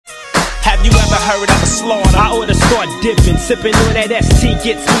Have you ever heard of a slaughter? I oughta start dipping, sipping on that ST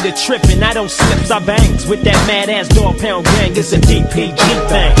gets me to tripping. I don't slips, I bangs with that mad ass dog pound gang. It's a DPG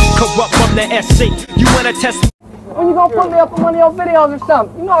thing. Corrupt from the SC. You wanna test? When you gonna put me up in one of your videos or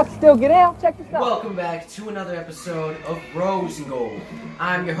something? You know I can still get out. Check this out. Welcome back to another episode of Rose and Gold.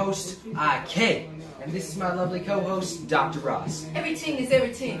 I'm your host, IK. And this is my lovely co-host, Dr. Ross. Everything is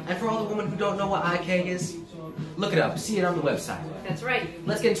everything. And for all the women who don't know what IK is, look it up. See it on the website. That's right.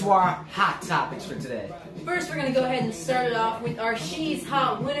 Let's get into our hot topics for today. First, we're going to go ahead and start it off with our She's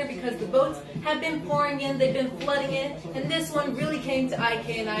Hot winner because the votes have been pouring in, they've been flooding in, and this one really came to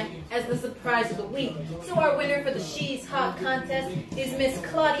IK and I as the surprise of the week. So our winner for the She's Hot contest is Miss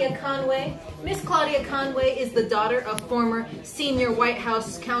Claudia Conway. Miss Claudia Conway is the daughter of former senior White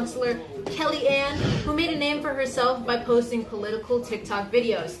House counselor Kelly Ann, who made a name for herself by posting political TikTok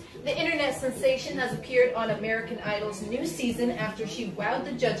videos. The internet sensation has appeared on American Idol's new season after she wowed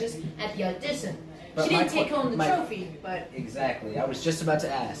the judges at the audition. But she didn't take home the trophy, but... Exactly. I was just about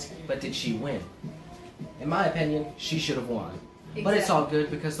to ask, but did she win? In my opinion, she should have won. Exactly. But it's all good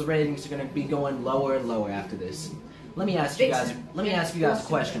because the ratings are going to be going lower and lower after this. Let me ask you guys a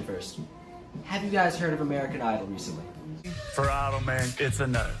question first. Have you guys heard of American Idol recently? For Idol, man, it's a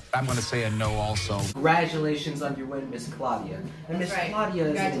no. I'm going to say a no also. Congratulations on your win, Miss Claudia. And Miss Claudia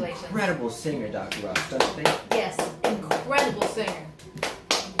is an incredible singer, Dr. Ross, don't you think? Yes, incredible singer.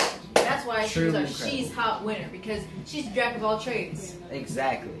 That's why she's our She's Hot winner, because she's a jack of all trades.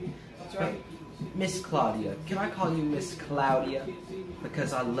 Exactly. That's right. Miss Claudia, can I call you Miss Claudia?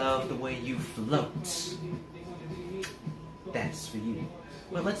 Because I love the way you float. That's for you.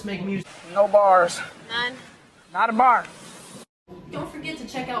 But let's make music. No bars. None. Not a bar. Don't forget to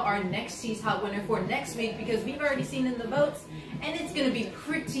check out our next She's Hot winner for next week because we've already seen in the votes and it's going to be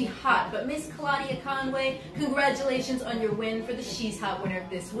pretty hot. But Miss Claudia Conway, congratulations on your win for the She's Hot winner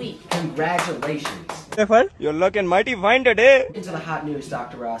this week. Congratulations. You're looking mighty fine today. Into the hot news,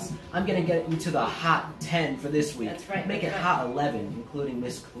 Dr. Ross. I'm going to get into the hot 10 for this week. That's right. Make it hot 11, including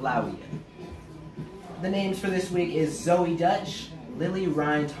Miss Claudia. The names for this week is Zoe Dutch, Lily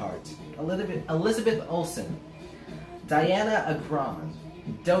Reinhardt, Elizabeth Olsen, Diana Agron,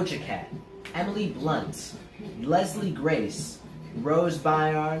 Doja Cat, Emily Blunt, Leslie Grace, Rose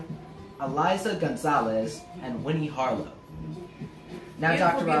Byrne, Eliza Gonzalez, and Winnie Harlow. Now,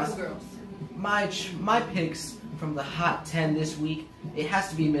 Dr. Ross, my picks from the Hot 10 this week, it has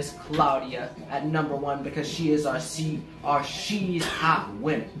to be Miss Claudia at number 1 because she is our She's Hot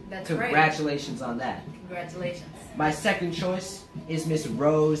winner. That's Congratulations on that. Congratulations. My second choice is Miss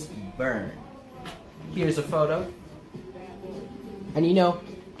Rose Byrne. Here's a photo. And you know,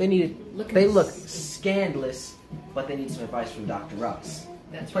 they look scandalous, but they need some advice from Dr. Ross.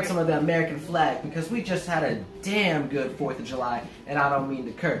 Put some of the American flag, because we just had a damn good 4th of July, and I don't mean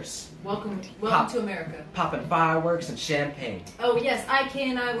to curse. Welcome to America. Popping fireworks and champagne. Oh yes, IK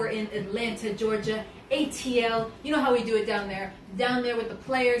and I were in Atlanta, Georgia, ATL. You know how we do it down there with the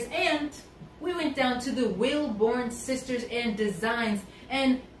players, and we went down to the Wilborn Sisters and Designs,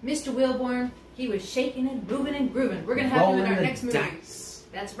 and Mr. Wilborn, he was shaking and moving and grooving. We're going to have him in our next movie. Dice.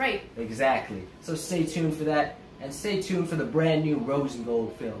 That's right. Exactly. So stay tuned for that, and stay tuned for the brand new Rose and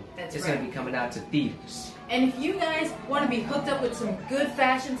Gold film. It's going to be coming out to theaters. And if you guys want to be hooked up with some good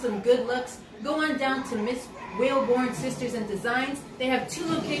fashion, some good looks, go on down to Miss Wilborn Sisters and Designs. They have 2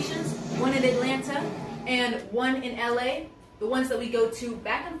 locations, one in Atlanta and one in LA. The ones that we go to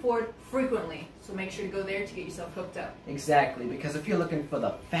back and forth frequently. So make sure to go there to get yourself hooked up. Exactly, because if you're looking for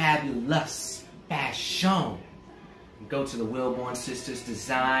the fabulous fashion, go to the Wilborn Sisters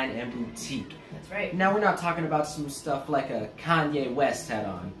Design and Boutique. That's right. Now, we're not talking about some stuff like a Kanye West had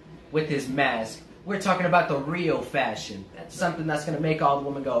on with his mask. We're talking about the real fashion. Something that's going to make all the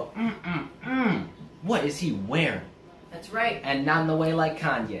women go, what is he wearing? That's right. And not in the way like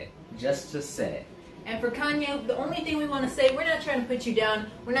Kanye, just to say. And for Kanye, the only thing we want to say, we're not trying to put you down,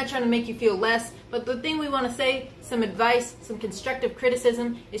 we're not trying to make you feel less, but the thing we want to say, some advice, some constructive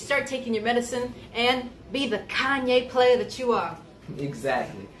criticism, is start taking your medicine and be the Kanye player that you are.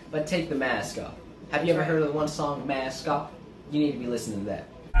 Exactly. But take the mask off. Have you ever heard of the one song, Mask Off? You need to be listening to that.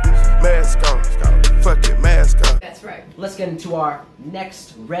 Mask off, fucking mask off. That's right. Let's get into our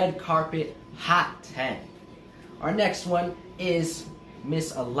next red carpet Hot 10. Our next one is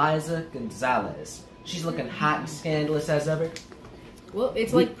Miss Eliza Gonzalez. She's looking hot and scandalous as ever. Well,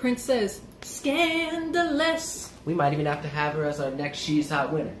 it's like Prince says, scandalous. We might even have to have her as our next She's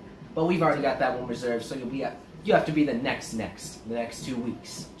Hot winner. But we've already got that one reserved, so you have to be the next, the next 2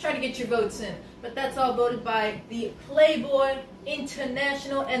 weeks. Try to get your votes in. But that's all voted by the Playboy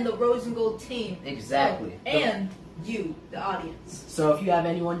International and the Rose and Gold team. Exactly. And you, the audience. So if you have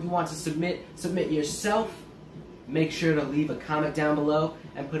anyone you want to submit yourself. Make sure to leave a comment down below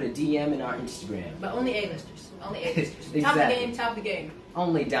and put a DM in our Instagram. But only A-listers. Only A-listers. Exactly. Top of the game, top of the game.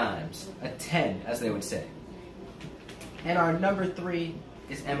 Only dimes. A 10, as they would say. And our number 3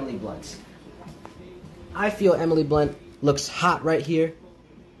 is Emily Blunt. I feel Emily Blunt looks hot right here,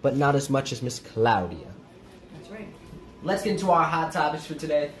 but not as much as Miss Claudia. That's right. Let's get into our hot topics for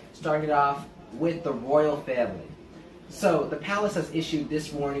today, starting it off with the royal family. So, the palace has issued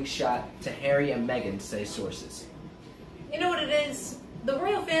this warning shot to Harry and Meghan, say sources. You know what it is? The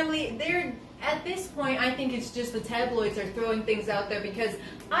royal family, they're, at this point, I think it's just the tabloids are throwing things out there because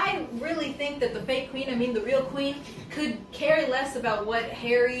I really think that the fake queen, I mean the real queen, could care less about what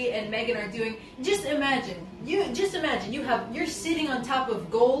Harry and Meghan are doing. Just imagine, you're sitting on top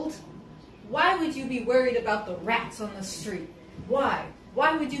of gold. Why would you be worried about the rats on the street? Why?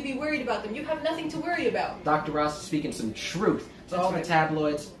 Why would you be worried about them? You have nothing to worry about. Dr. Ross is speaking some truth to all the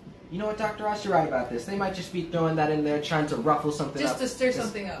tabloids. You know what, Dr. Ross, you're right about this. They might just be throwing that in there, trying to ruffle something up. Just to stir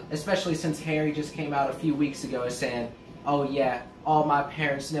something up. Especially since Harry just came out a few weeks ago as saying, oh yeah, all my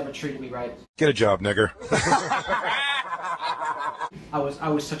parents never treated me right. Get a job, nigger. I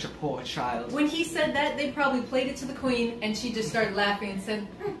was such a poor child. When he said that, they probably played it to the queen, and she just started laughing and said,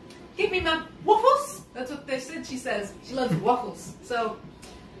 give me my waffles. That's what they said she says. She loves waffles. So,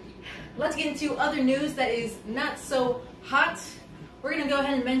 let's get into other news that is not so hot. We're going to go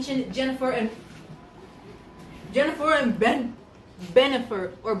ahead and mention Jennifer and Ben,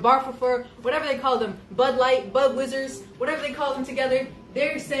 Benifer, or Barfifer, whatever they call them, Bud Light, Bud Whizzers, whatever they call them together.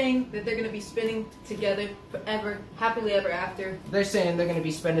 They're saying that they're going to be spending together forever, happily ever after. They're saying they're going to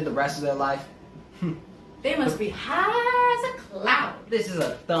be spending the rest of their life. They must be high as a cloud. This is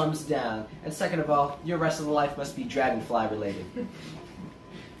a thumbs down. And second of all, your rest of the life must be Dragonfly related.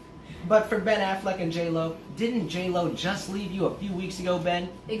 But for Ben Affleck and JLO, didn't JLO just leave you a few weeks ago, Ben?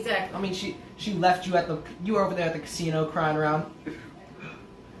 Exactly. I mean, she left you you were over there at the casino crying around.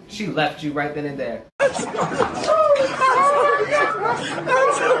 She left you right then and there.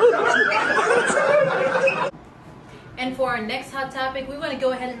 And for our next hot topic, we want to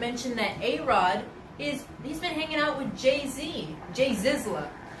go ahead and mention that A-Rod he's been hanging out with Jay-Z, Jay Zizzla.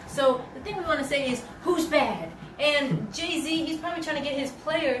 So the thing we want to say is, who's bad? And Jay-Z, he's probably trying to get his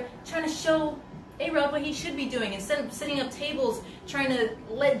player, trying to show A-Rod what he should be doing. Instead of sitting up tables, trying to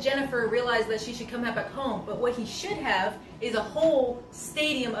let Jennifer realize that she should come back home. But what he should have is a whole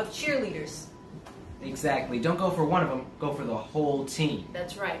stadium of cheerleaders. Exactly. Don't go for one of them, go for the whole team.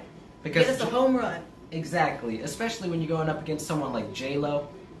 That's right. Because get us a home run. Exactly. Especially when you're going up against someone like J-Lo.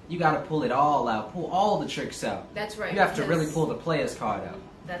 You got to pull it all out, pull all the tricks out. That's right. You have to really pull the player's card out.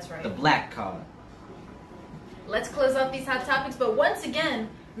 That's right. The black card. Let's close off these hot topics, but once again,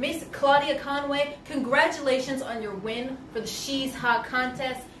 Miss Claudia Conway, congratulations on your win for the She's Hot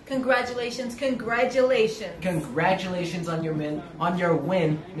contest. Congratulations, congratulations. Congratulations on your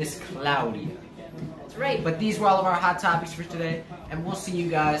win, Miss Claudia. That's right. But these were all of our hot topics for today, and we'll see you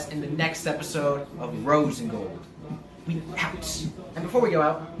guys in the next episode of Rose and Gold. We out. And before we go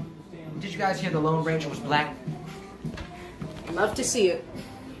out, did you guys hear the Lone Ranger was black? Love to see it.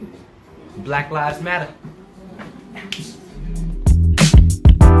 Black Lives Matter.